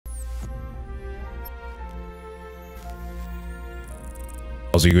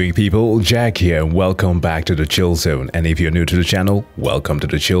How's it going, people? Jack here and welcome back to the Chill Zone, and if you're new to the channel, welcome to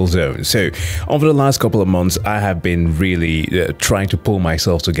the Chill Zone. So over the last couple of months I have been really trying to pull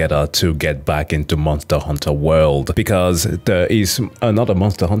myself together to get back into Monster Hunter world, because there is another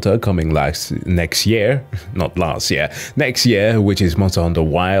Monster Hunter coming next year, which is Monster Hunter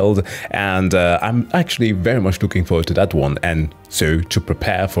Wild, and I'm actually very much looking forward to that one. And so to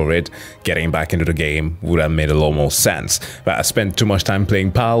prepare for it, getting back into the game would have made a lot more sense. But I spent too much time playing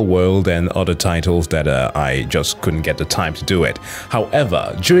Pal World and other titles that I just couldn't get the time to do it.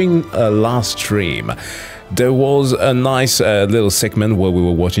 However, during last stream, there was a nice little segment where we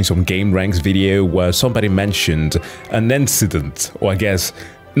were watching some Game Ranks video where somebody mentioned an incident, or I guess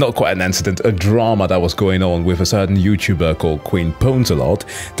not quite an incident, a drama that was going on with a certain YouTuber called Queen Ponsalot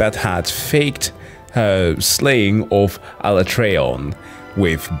that had faked her slaying of Alatreon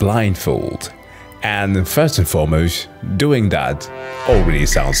with Blindfold. And first and foremost, doing that already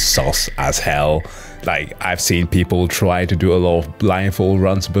sounds sus as hell. Like, I've seen people try to do a lot of Blindfold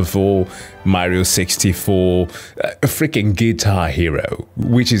runs before. Mario 64, a freaking Guitar Hero,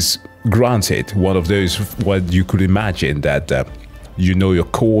 which is granted one of those what you could imagine that you know your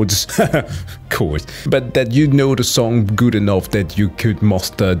chords, but that you know the song good enough that you could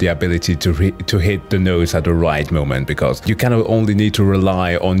muster the ability to hit the notes at the right moment, because you kind of only need to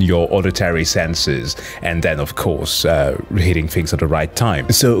rely on your auditory senses and then of course hitting things at the right time.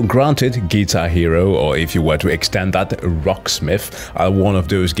 So granted, Guitar Hero, or if you were to extend that, Rocksmith, are one of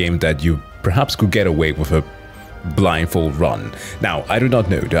those games that you perhaps could get away with a blindfold run. Now, I do not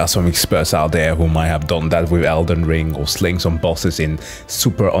know, there are some experts out there who might have done that with Elden Ring or slaying some bosses in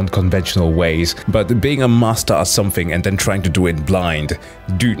super unconventional ways, but being a master at something and then trying to do it blind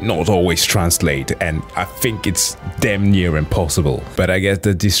do not always translate, and I think it's damn near impossible. But I guess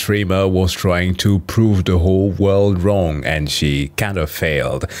that this streamer was trying to prove the whole world wrong, and she kind of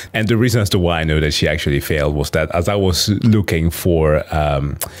failed. And the reason as to why I know that she actually failed was that as I was looking for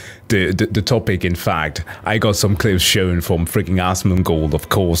the topic, in fact, I got some clips shown from freaking Asmongold, of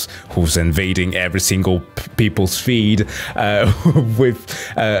course, who's invading every single people's feed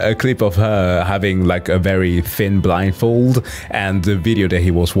with a clip of her having like a very thin blindfold, and the video that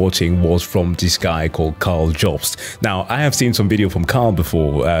he was watching was from this guy called Karljobst. Now, I have seen some video from Karl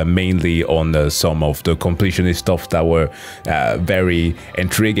before, mainly on some of the completionist stuff that were very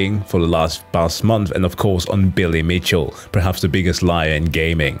intriguing for the past month, and of course on Billy Mitchell, perhaps the biggest liar in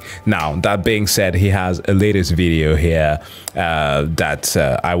gaming. Now, that being said, he has a latest video here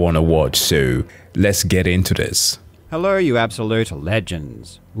that I want to watch, so let's get into this. Hello, you absolute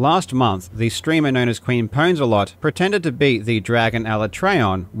legends. Last month, the streamer known as Queen Ponsalot pretended to beat the dragon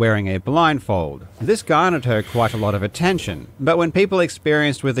Alatreon wearing a blindfold. This garnered her quite a lot of attention, but when people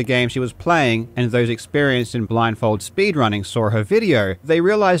experienced with the game she was playing and those experienced in blindfold speedrunning saw her video, they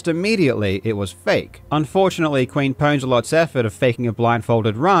realized immediately it was fake. Unfortunately, Queen Ponsalot's effort of faking a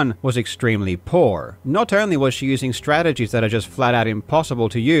blindfolded run was extremely poor. Not only was she using strategies that are just flat out impossible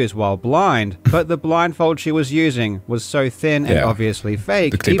to use while blind, but the blindfold she was using was so thin and obviously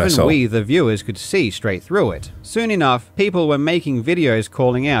fake, even we, the viewers, could see straight through it. Soon enough, people were making videos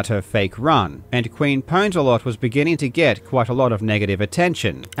calling out her fake run, and Queen Ponsalot was beginning to get quite a lot of negative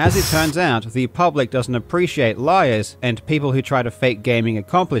attention. As it turns out, the public doesn't appreciate liars and people who try to fake gaming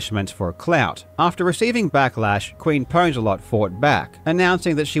accomplishments for clout. After receiving backlash, Queen Ponsalot fought back,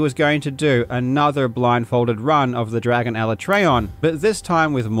 announcing that she was going to do another blindfolded run of the dragon Alatreon, but this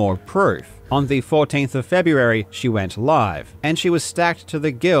time with more proof. On the 14th of February, she went live, and she was stacked to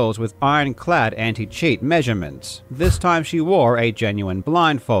the gills with ironclad anti-cheat measurements. This time she wore a genuine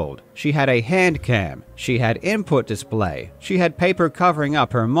blindfold. She had a hand cam, she had input display, she had paper covering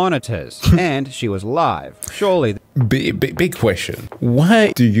up her monitors, and she was live. Surely... Big question.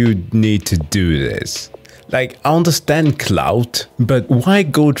 Why do you need to do this? Like, I understand clout, but why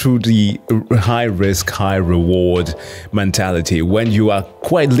go through the high risk, high reward mentality when you are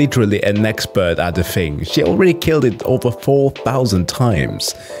quite literally an expert at the thing? She already killed it over 4,000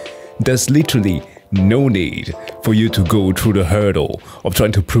 times. There's literally no need for you to go through the hurdle of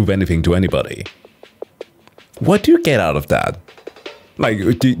trying to prove anything to anybody. What do you get out of that?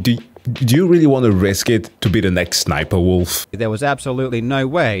 Like, do you really want to risk it to be the next Sniper Wolf? There was absolutely no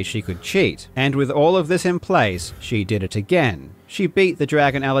way she could cheat, and with all of this in place, she did it again. She beat the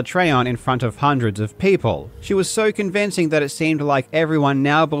dragon Alatreon in front of hundreds of people. She was so convincing that it seemed like everyone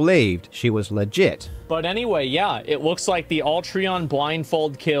now believed she was legit. But anyway, yeah, it looks like the Alatreon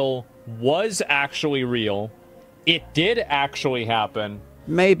blindfold kill was actually real. It did actually happen.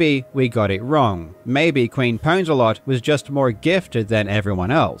 Maybe we got it wrong. Maybe Queen Pwnsalot was just more gifted than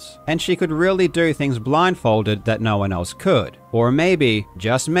everyone else, and she could really do things blindfolded that no one else could. Or maybe,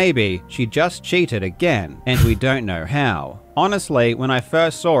 just maybe, she just cheated again, and we don't know how. Honestly, when I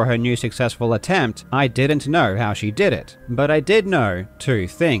first saw her new successful attempt, I didn't know how she did it. But I did know two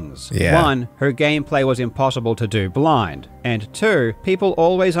things. Yeah. One, her gameplay was impossible to do blind. And two, people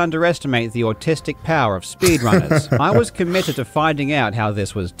always underestimate the autistic power of speedrunners. I was committed to finding out how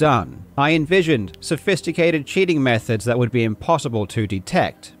this was done. I envisioned sophisticated cheating methods that would be impossible to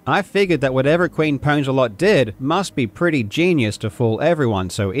detect. I figured that whatever Queen Pwnsalot did must be pretty genius to fool everyone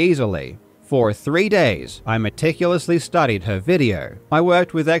so easily. For 3 days, I meticulously studied her video. I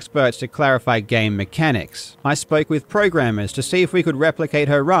worked with experts to clarify game mechanics. I spoke with programmers to see if we could replicate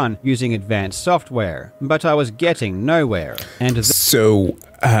her run using advanced software, but I was getting nowhere. And So,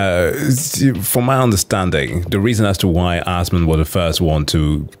 from my understanding, the reason as to why Asman was the first one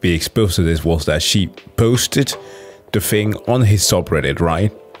to be exposed to this was that she posted the thing on his subreddit,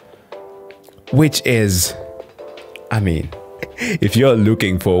 right? Which is, I mean, if you're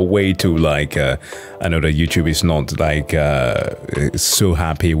looking for a way to like, I know that YouTube is not like so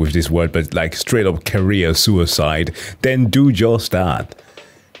happy with this word, but like straight up career suicide, then do just that.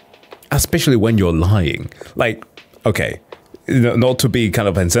 Especially when you're lying. Like, okay, not to be kind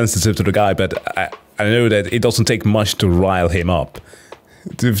of insensitive to the guy, but I know that it doesn't take much to rile him up,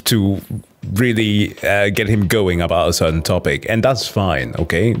 to really get him going about a certain topic, and that's fine,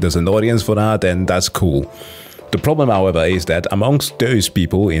 okay? There's an audience for that, and that's cool. The problem, however, is that amongst those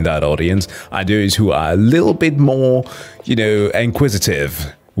people in that audience are those who are a little bit more, you know,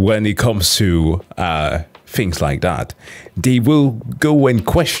 inquisitive when it comes to things like that. They will go and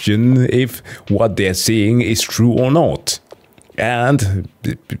question if what they're seeing is true or not. And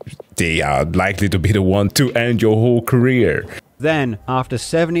they are likely to be the one to end your whole career. Then, after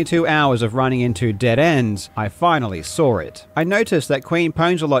 72 hours of running into dead ends, I finally saw it. I noticed that Queen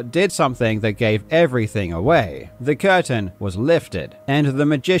Pwnsalot did something that gave everything away. The curtain was lifted, and the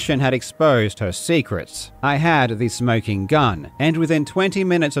magician had exposed her secrets. I had the smoking gun, and within 20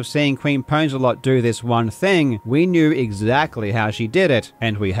 minutes of seeing Queen Pwnsalot do this one thing, we knew exactly how she did it,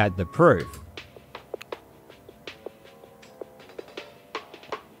 and we had the proof.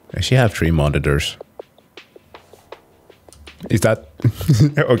 Does she have 3 monitors? Is that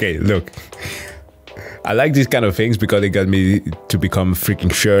okay? Look, I like these kind of things because they got me to become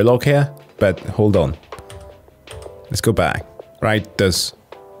freaking Sherlock here. But hold on, let's go back. Right, there's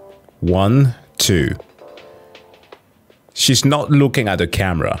 1, 2. She's not looking at the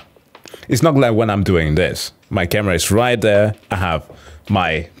camera. It's not like when I'm doing this. My camera is right there. I have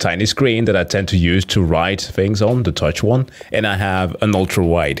my tiny screen that I tend to use to write things on, the touch one, and I have an ultra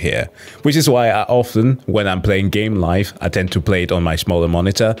wide here, which is why I often, when I'm playing game live, I tend to play it on my smaller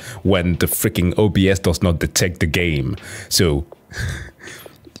monitor when the freaking OBS does not detect the game. So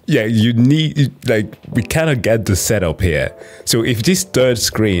yeah, you need, like, we cannot get the setup here. So if this third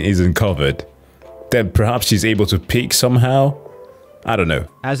screen isn't covered, then perhaps she's able to peek somehow. I don't know.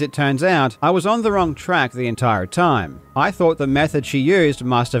 As it turns out, I was on the wrong track the entire time. I thought the method she used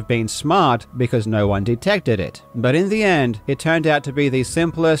must have been smart because no one detected it. But in the end, it turned out to be the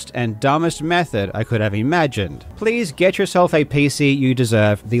simplest and dumbest method I could have imagined. Please get yourself a PC you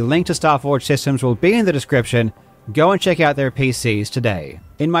deserve. The link to Starforge Systems will be in the description. Go and check out their PCs today.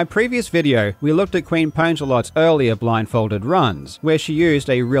 In my previous video, we looked at Queen Pwnsalot's earlier blindfolded runs, where she used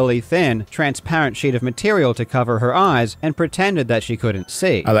a really thin, transparent sheet of material to cover her eyes and pretended that she couldn't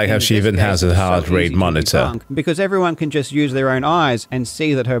see. I like how she even has a heart rate monitor. Because everyone can just use their own eyes and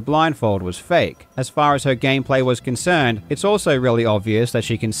see that her blindfold was fake. As far as her gameplay was concerned, it's also really obvious that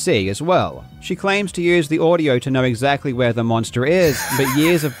she can see as well. She claims to use the audio to know exactly where the monster is, but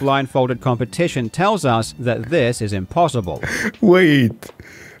years of blindfolded competition tells us that this is impossible. Wait.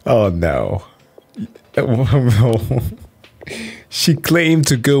 Oh no. She claimed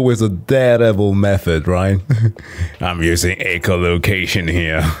to go with a daredevil method, right? I'm using echolocation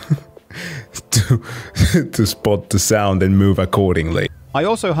here to spot the sound and move accordingly. I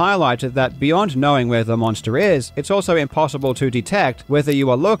also highlighted that beyond knowing where the monster is, it's also impossible to detect whether you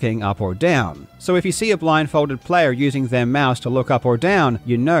are looking up or down. So if you see a blindfolded player using their mouse to look up or down,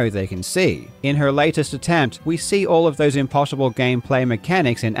 you know they can see. In her latest attempt, we see all of those impossible gameplay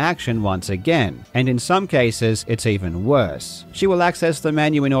mechanics in action once again, and in some cases, it's even worse. She will access the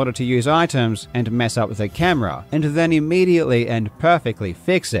menu in order to use items and mess up the camera, and then immediately and perfectly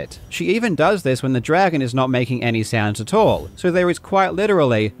fix it. She even does this when the dragon is not making any sounds at all, so there is quite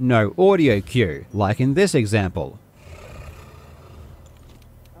literally no audio cue, like in this example.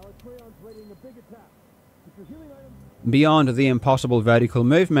 Beyond the impossible vertical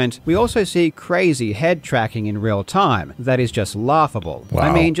movement, we also see crazy head tracking in real time that is just laughable. Wow.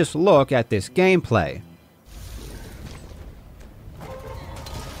 I mean, just look at this gameplay.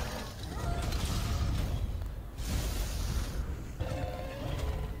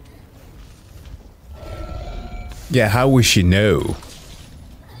 Yeah, how would she know?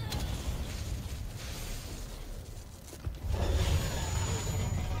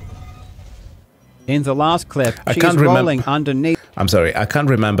 In the last clip, she's rolling underneath. I'm sorry, I can't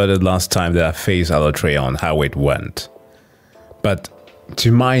remember the last time that I faced Alatreon, how it went. But to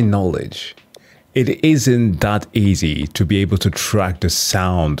my knowledge, it isn't that easy to be able to track the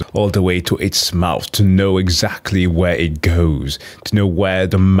sound all the way to its mouth, to know exactly where it goes, to know where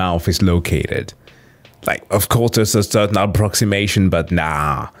the mouth is located. Like, of course, there's a certain approximation, but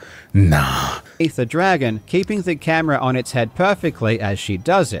nah. The dragon, keeping the camera on its head perfectly as she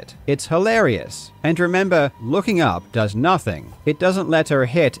does it. It's hilarious. And remember, looking up does nothing. It doesn't let her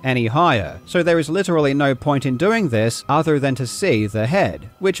hit any higher, so there is literally no point in doing this other than to see the head,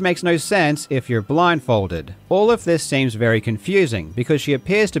 which makes no sense if you're blindfolded. All of this seems very confusing because she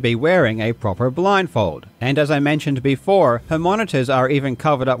appears to be wearing a proper blindfold. And as I mentioned before, her monitors are even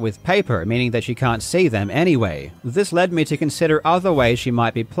covered up with paper, meaning that she can't see them anyway. This led me to consider other ways she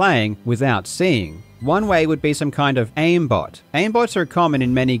might be playing without seeing. One way would be some kind of aimbot. Aimbots are common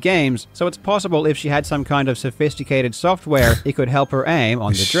in many games, so it's possible if she had some kind of sophisticated software, it could help her aim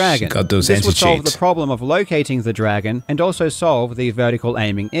on the dragon. Got those this would solve the anti-cheats. problem of locating the dragon and also solve the vertical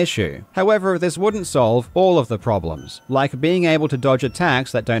aiming issue. However, this wouldn't solve all of the problems, like being able to dodge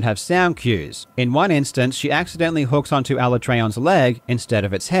attacks that don't have sound cues. In one instance, she accidentally hooks onto Alatreon's leg instead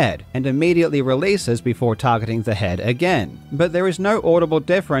of its head, and immediately releases before targeting the head again. But there is no audible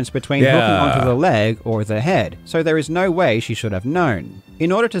difference between hooking onto the leg or the head, so there is no way she should have known.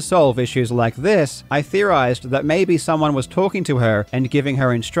 In order to solve issues like this, I theorized that maybe someone was talking to her and giving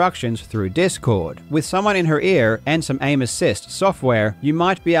her instructions through Discord. With someone in her ear and some aim assist software, you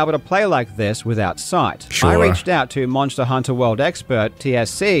might be able to play like this without sight. Sure. I reached out to Monster Hunter World expert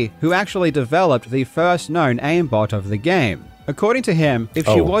TSC, who actually developed the first known aimbot of the game. According to him, if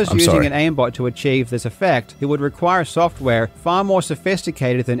she was using an aimbot to achieve this effect, it would require software far more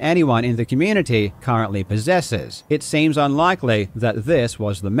sophisticated than anyone in the community currently possesses. It seems unlikely that this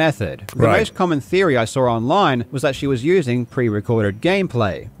was the method. The most common theory I saw online was that she was using pre-recorded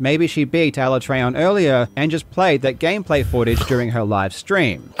gameplay. Maybe she beat Alatreon earlier and just played that gameplay footage during her live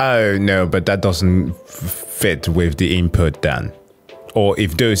stream. Oh no, but that doesn't fit with the input then. Or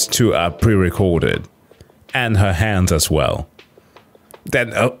if those two are pre-recorded, and her hands as well.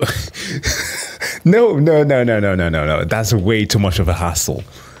 Then no, that's way too much of a hassle.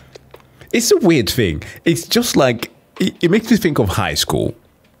 It's a weird thing. It's just like it makes me think of high school,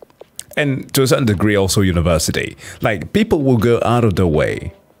 and to a certain degree also university. Like, people will go out of their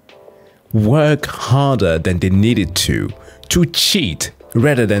way, work harder than they needed to cheat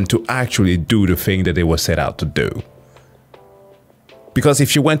rather than to actually do the thing that they were set out to do. Because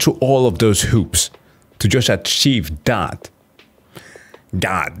if you went through all of those hoops to just achieve that,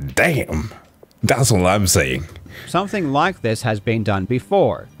 god damn, that's all I'm saying. Something like this has been done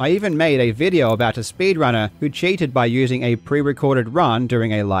before. I even made a video about a speedrunner who cheated by using a pre-recorded run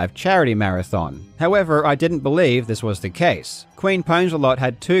during a live charity marathon. However, I didn't believe this was the case. Queen Ponzelot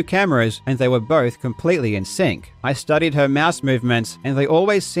had two cameras and they were both completely in sync. I studied her mouse movements and they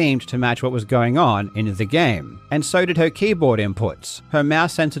always seemed to match what was going on in the game. And so did her keyboard inputs. Her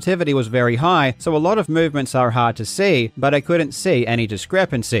mouse sensitivity was very high, so a lot of movements are hard to see, but I couldn't see any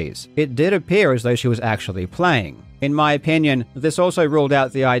discrepancies. It did appear as though she was actually playing. In my opinion, this also ruled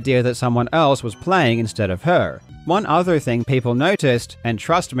out the idea that someone else was playing instead of her. One other thing people noticed, and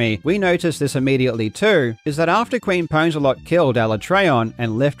trust me, we noticed this immediately too, is that after Queen Ponzelot killed Alatreon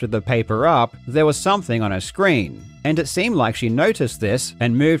and lifted the paper up, there was something on her screen. And it seemed like she noticed this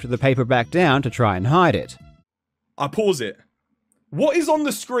and moved the paper back down to try and hide it. I pause it. What is on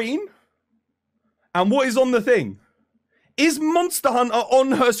the screen? And what is on the thing? Is Monster Hunter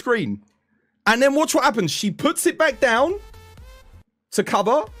on her screen? And then watch what happens. She puts it back down to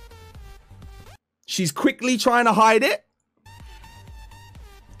cover. She's quickly trying to hide it.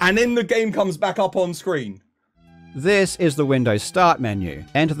 And then the game comes back up on screen. This is the Windows Start menu,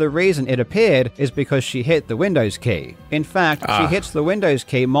 and the reason it appeared is because she hit the Windows key. In fact, she hits the Windows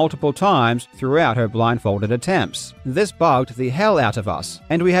key multiple times throughout her blindfolded attempts. This bugged the hell out of us,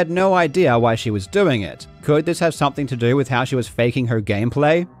 and we had no idea why she was doing it. Could this have something to do with how she was faking her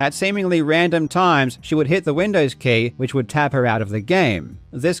gameplay? At seemingly random times, she would hit the Windows key, which would tap her out of the game.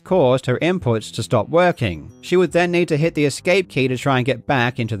 This caused her inputs to stop working. She would then need to hit the escape key to try and get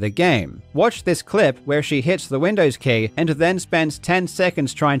back into the game. Watch this clip where she hits the Windows key and then spends 10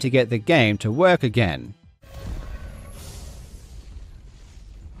 seconds trying to get the game to work again.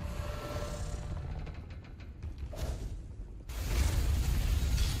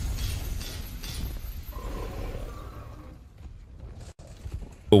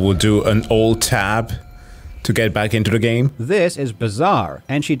 We'll do an alt tab to get back into the game. This is bizarre,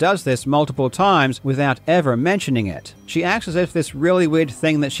 and she does this multiple times without ever mentioning it. She acts as if this really weird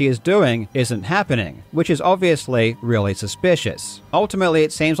thing that she is doing isn't happening, which is obviously really suspicious. Ultimately,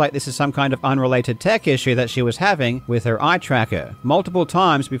 it seems like this is some kind of unrelated tech issue that she was having with her eye tracker. Multiple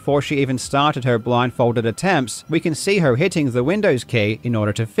times before she even started her blindfolded attempts, we can see her hitting the Windows key in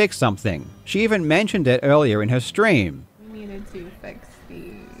order to fix something. She even mentioned it earlier in her stream. We needed to fix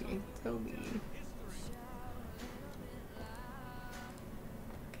the Toby.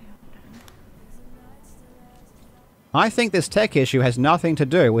 I think this tech issue has nothing to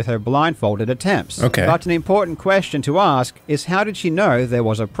do with her blindfolded attempts. Okay. But an important question to ask is, how did she know there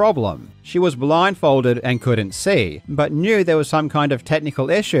was a problem? She was blindfolded and couldn't see, but knew there was some kind of technical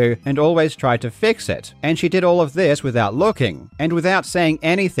issue and always tried to fix it. And she did all of this without looking, and without saying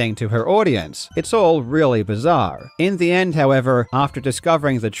anything to her audience. It's all really bizarre. In the end, however, after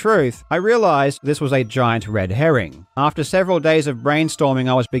discovering the truth, I realized this was a giant red herring. After several days of brainstorming,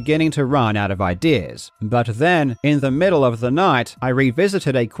 I was beginning to run out of ideas. But then, in the middle of the night, I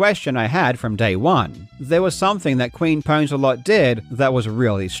revisited a question I had from day one. There was something that Queen Pwnsalot did that was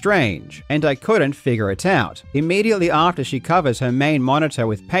really strange, and I couldn't figure it out. Immediately after she covers her main monitor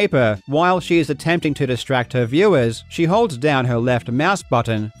with paper, while she is attempting to distract her viewers, she holds down her left mouse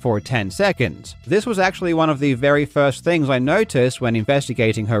button for 10 seconds. This was actually one of the very first things I noticed when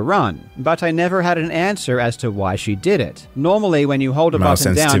investigating her run, but I never had an answer as to why she did it. Normally, when you hold a Mouse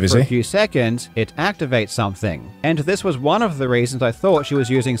button down for a sensitivity. few seconds, it activates something. And this was one of the reasons I thought she was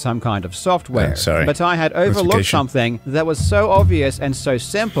using some kind of software. Sorry. But I had overlooked Notification. something that was so obvious and so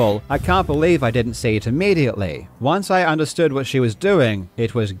simple, I can't believe I didn't see it immediately. Once I understood what she was doing,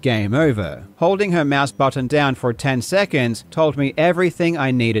 it was game over. Holding her mouse button down for 10 seconds told me everything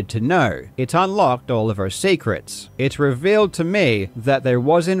I needed to know. It unlocked all of her secrets. It revealed to me that there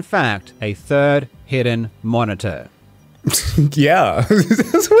was in fact a third hidden monitor. Yeah,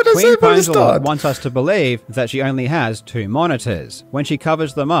 that's what I Queen said from the Pwnsalot start. wants us to believe that she only has 2 monitors. When she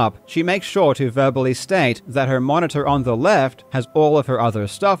covers them up, she makes sure to verbally state that her monitor on the left has all of her other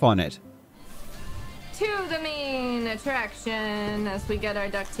stuff on it. To the main attraction as we get our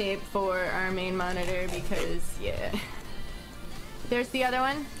duct tape for our main monitor because, yeah. There's the other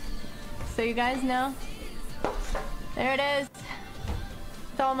one. So you guys know. There it is.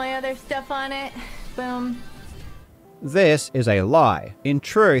 With all my other stuff on it. Boom. This is a lie. In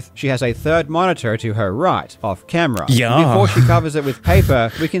truth, she has a third monitor to her right, off camera. Yeah. Before she covers it with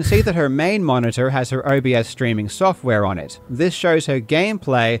paper, we can see that her main monitor has her OBS streaming software on it. This shows her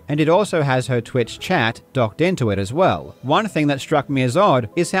gameplay, and it also has her Twitch chat docked into it as well. One thing that struck me as odd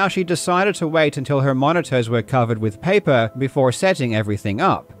is how she decided to wait until her monitors were covered with paper before setting everything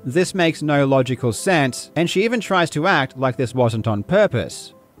up. This makes no logical sense, and she even tries to act like this wasn't on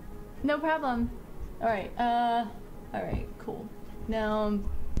purpose. No problem. Alright, alright, cool. Now,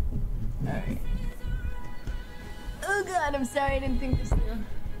 alright. Oh god, I'm sorry, I didn't think this through.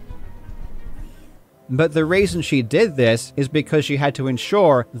 But the reason she did this is because she had to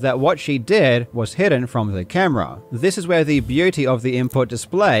ensure that what she did was hidden from the camera. This is where the beauty of the input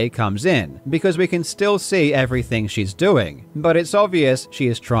display comes in, because we can still see everything she's doing. But it's obvious she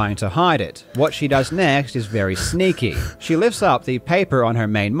is trying to hide it. What she does next is very sneaky. She lifts up the paper on her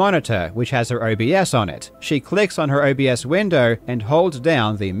main monitor, which has her OBS on it. She clicks on her OBS window and holds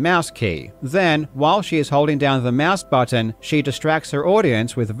down the mouse key. Then, while she is holding down the mouse button, she distracts her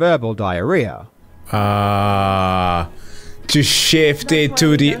audience with verbal diarrhea. To shift it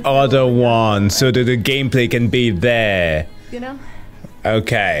to the other one so that the gameplay can be there. You know?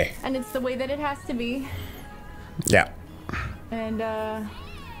 Okay. And it's the way that it has to be. Yeah. And,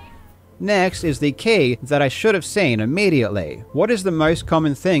 Next is the key that I should have seen immediately. What is the most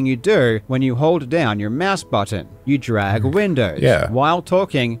common thing you do when you hold down your mouse button? You drag windows. Yeah. While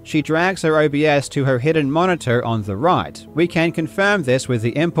talking, she drags her OBS to her hidden monitor on the right. We can confirm this with the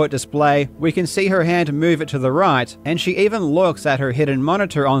input display. We can see her hand move it to the right, and she even looks at her hidden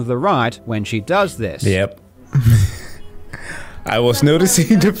monitor on the right when she does this. Yep. I was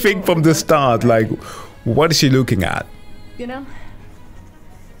noticing the thing from the start, like, what is she looking at? you know?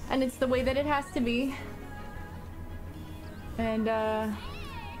 And it's the way that it has to be. And,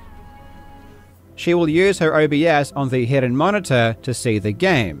 She will use her OBS on the hidden monitor to see the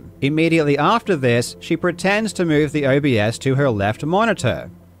game. Immediately after this, she pretends to move the OBS to her left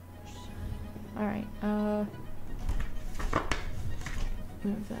monitor. alright,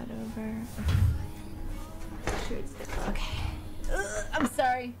 move that over. Okay. I'm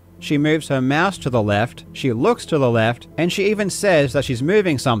sorry. She moves her mouse to the left, she looks to the left, and she even says that she's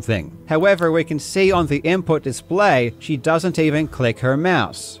moving something. However, we can see on the input display, she doesn't even click her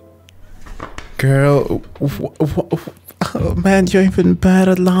mouse. Girl, oh, man, you're even bad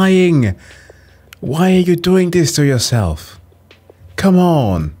at lying. Why are you doing this to yourself? Come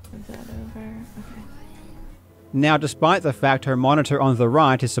on. Move that over. Okay. Now, despite the fact her monitor on the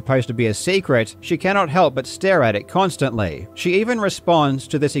right is supposed to be a secret, she cannot help but stare at it constantly. She even responds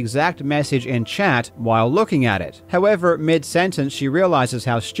to this exact message in chat while looking at it. However, mid-sentence she realizes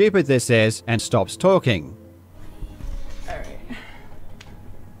how stupid this is and stops talking. Alright.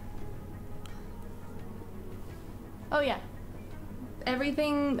 Oh yeah.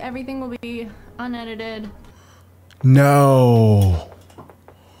 Everything will be unedited. No.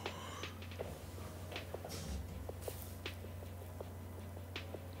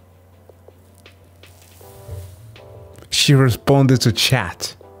 She responded to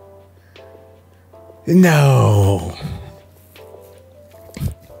chat. No.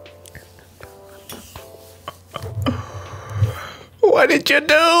 What did you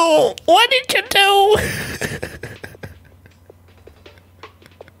do? What did you do?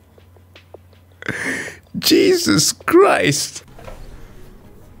 Jesus Christ.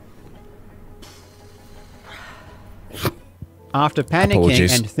 After panicking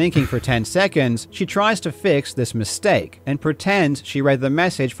Apologies. and thinking for 10 seconds, she tries to fix this mistake and pretends she read the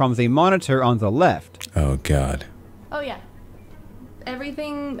message from the monitor on the left. Oh God. Oh yeah.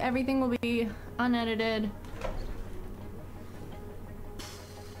 Everything will be unedited.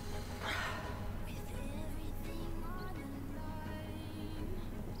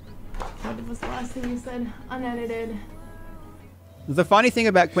 What was the last thing you said? Unedited. The funny thing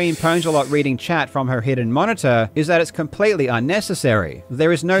about Queen Ponsalot reading chat from her hidden monitor is that it's completely unnecessary.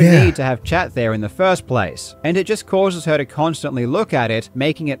 There is no need to have chat there in the first place, and it just causes her to constantly look at it,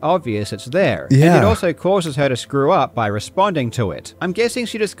 making it obvious it's there. And it also causes her to screw up by responding to it. I'm guessing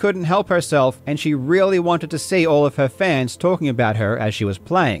she just couldn't help herself, and she really wanted to see all of her fans talking about her as she was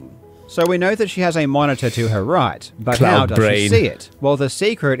playing. So we know that she has a monitor to her right, but how does she see it? Well, the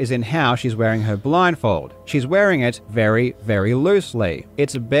secret is in how she's wearing her blindfold. She's wearing it very, very loosely.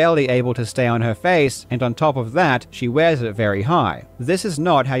 It's barely able to stay on her face, and on top of that, she wears it very high. This is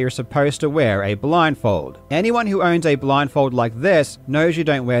not how you're supposed to wear a blindfold. Anyone who owns a blindfold like this knows you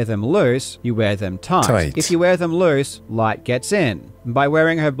don't wear them loose, you wear them tight. If you wear them loose, light gets in. By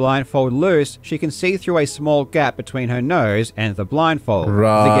wearing her blindfold loose, she can see through a small gap between her nose and the blindfold.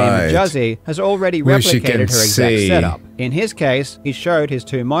 Right. The gamer Juzzy has already replicated her exact setup. In his case, he showed his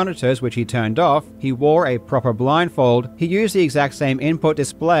two monitors which he turned off, he wore a proper blindfold, he used the exact same input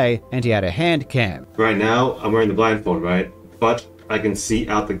display, and he had a hand cam. Right now, I'm wearing the blindfold, right? But I can see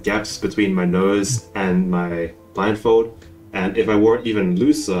out the gaps between my nose and my blindfold, and if I wore it even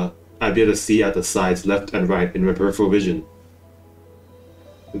looser, I'd be able to see out the sides left and right in my peripheral vision.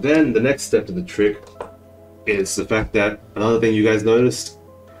 Then the next step to the trick is the fact that another thing you guys noticed,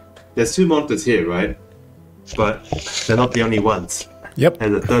 there's two monitors here, right? But they're not the only ones. Yep.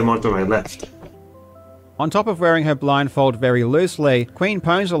 And the third monitor on my left. On top of wearing her blindfold very loosely, Queen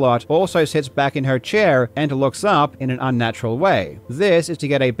Ponsalot also sits back in her chair and looks up in an unnatural way. This is to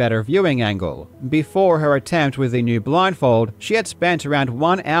get a better viewing angle. Before her attempt with the new blindfold, she had spent around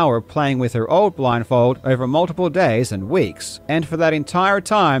 1 hour playing with her old blindfold over multiple days and weeks, and for that entire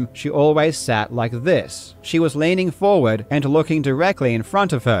time, she always sat like this. She was leaning forward and looking directly in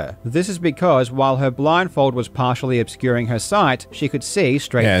front of her. This is because while her blindfold was partially obscuring her sight, she could see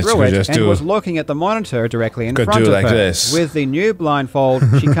straight through it and was looking at the monitor directly in front of her. With the new blindfold,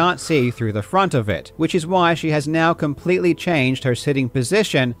 she can't see through the front of it, which is why she has now completely changed her sitting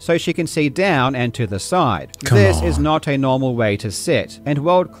position so she can see down and to the side. This is not a normal way to sit, and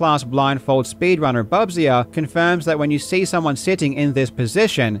world-class blindfold speedrunner Bubsia confirms that when you see someone sitting in this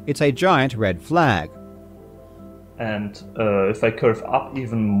position, it's a giant red flag. And if I curve up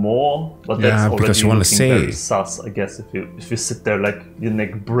even more, but that's already because you want to see. Very sus, I guess, if you sit there like your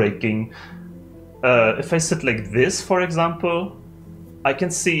neck breaking. If I sit like this, for example, I can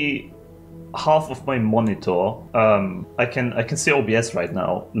see half of my monitor. I can see OBS right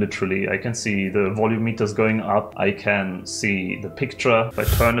now, literally. I can see the volume meters going up. I can see the picture. If I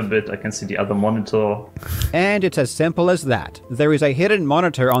turn a bit, I can see the other monitor. And it's as simple as that. There is a hidden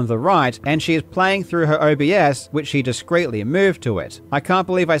monitor on the right, and she is playing through her OBS, which she discreetly moved to it. I can't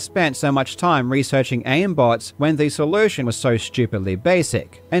believe I spent so much time researching aimbots when the solution was so stupidly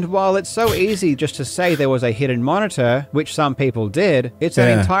basic. And while it's so easy just to say there was a hidden monitor, which some people did, it's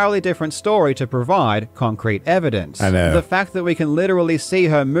an entirely different story to provide concrete evidence. I know. The fact that we can literally see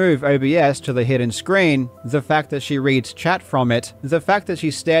her move OBS to the hidden screen, the fact that she reads chat from it, the fact that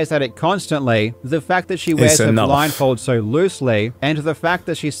she stares at it constantly, the fact that she wears her blindfold so loosely, and the fact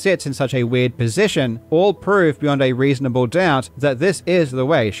that she sits in such a weird position, all prove beyond a reasonable doubt that this is the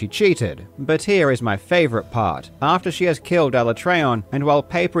way she cheated. But here is my favorite part. After she has killed Alatreon, and while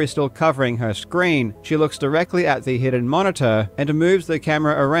paper is still covering her screen, she looks directly at the hidden monitor and moves the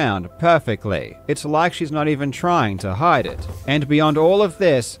camera around perfectly. It's like she's not even trying to hide it. And beyond all of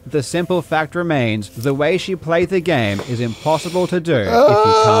this, the simple fact remains, the way she played the game is impossible to do if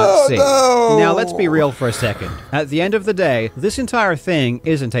you can't see. No. Now let's be real for a second. At the end of the day, this entire thing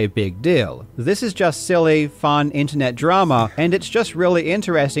isn't a big deal. This is just silly, fun internet drama, and it's just really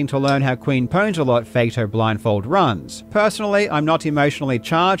interesting to learn how Queen Ponsalot faked her blindfold runs. Personally, I'm not emotionally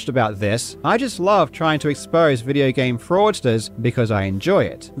charged about this. I just love trying to expose video game fraudsters because I enjoy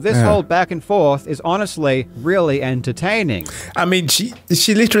it. This whole back and forth is honestly really entertaining. I mean, she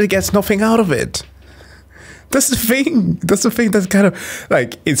literally gets nothing out of it. That's the thing. That's the thing that's kind of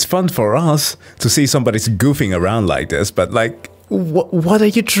like, it's fun for us to see somebody's goofing around like this, but like, what are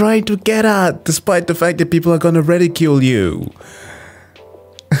you trying to get at, despite the fact that people are gonna ridicule you?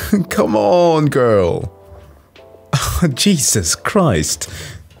 Come on, girl. Jesus Christ.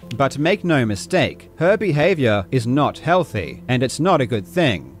 But make no mistake, her behavior is not healthy, and it's not a good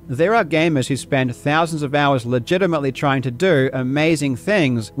thing. There are gamers who spend thousands of hours legitimately trying to do amazing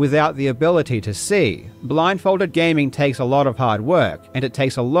things without the ability to see. Blindfolded gaming takes a lot of hard work, and it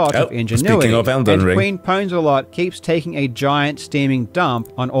takes a lot of ingenuity. Speaking of Elden Ring, Queen Ponsalot keeps taking a giant steaming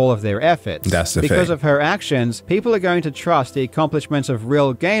dump on all of their efforts. That's the Because thing. of her actions, people are going to trust the accomplishments of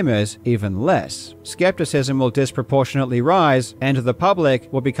real gamers even less. Skepticism will disproportionately rise, and the public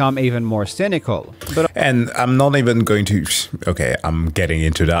will become even more cynical. And I'm not even going to... Okay, I'm getting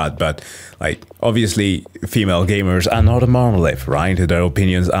into that, but like, obviously, female gamers are not a monolith, right? Their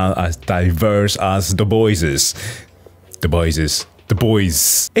opinions are as diverse as the boys'. The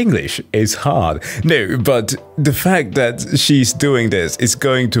boys' English is hard. No, but the fact that she's doing this is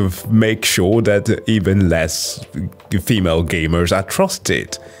going to make sure that even less female gamers are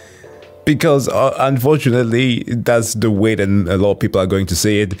trusted. Because unfortunately, that's the way that a lot of people are going to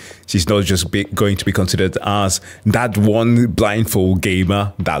see it. She's not just going to be considered as that one blindfold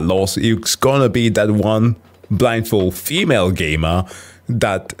gamer that lost. It's gonna be that one blindfold female gamer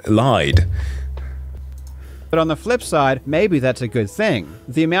that lied. But on the flip side, maybe that's a good thing.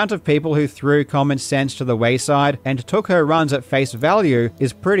 The amount of people who threw common sense to the wayside and took her runs at face value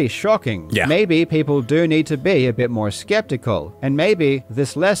is pretty shocking. Yeah. Maybe people do need to be a bit more skeptical, and maybe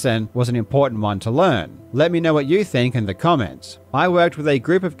this lesson was an important one to learn. Let me know what you think in the comments. I worked with a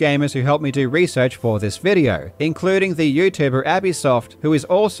group of gamers who helped me do research for this video, including the YouTuber Abisoft, who is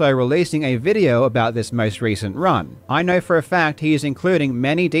also releasing a video about this most recent run. I know for a fact he is including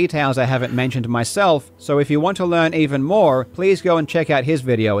many details I haven't mentioned myself, so if you want to learn even more, please go and check out his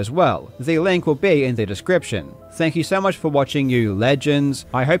video as well. The link will be in the description. Thank you so much for watching, you legends.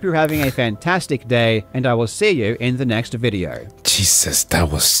 I hope you're having a fantastic day, and I will see you in the next video. Jesus, that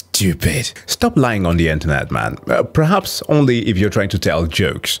was stupid. Stop lying on the internet, man. Perhaps only if you're trying to tell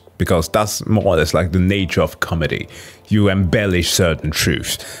jokes, because that's more or less like the nature of comedy. You embellish certain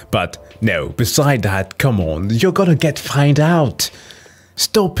truths. But no, beside that, come on, you're gonna get found out.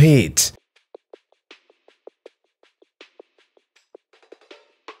 Stop it.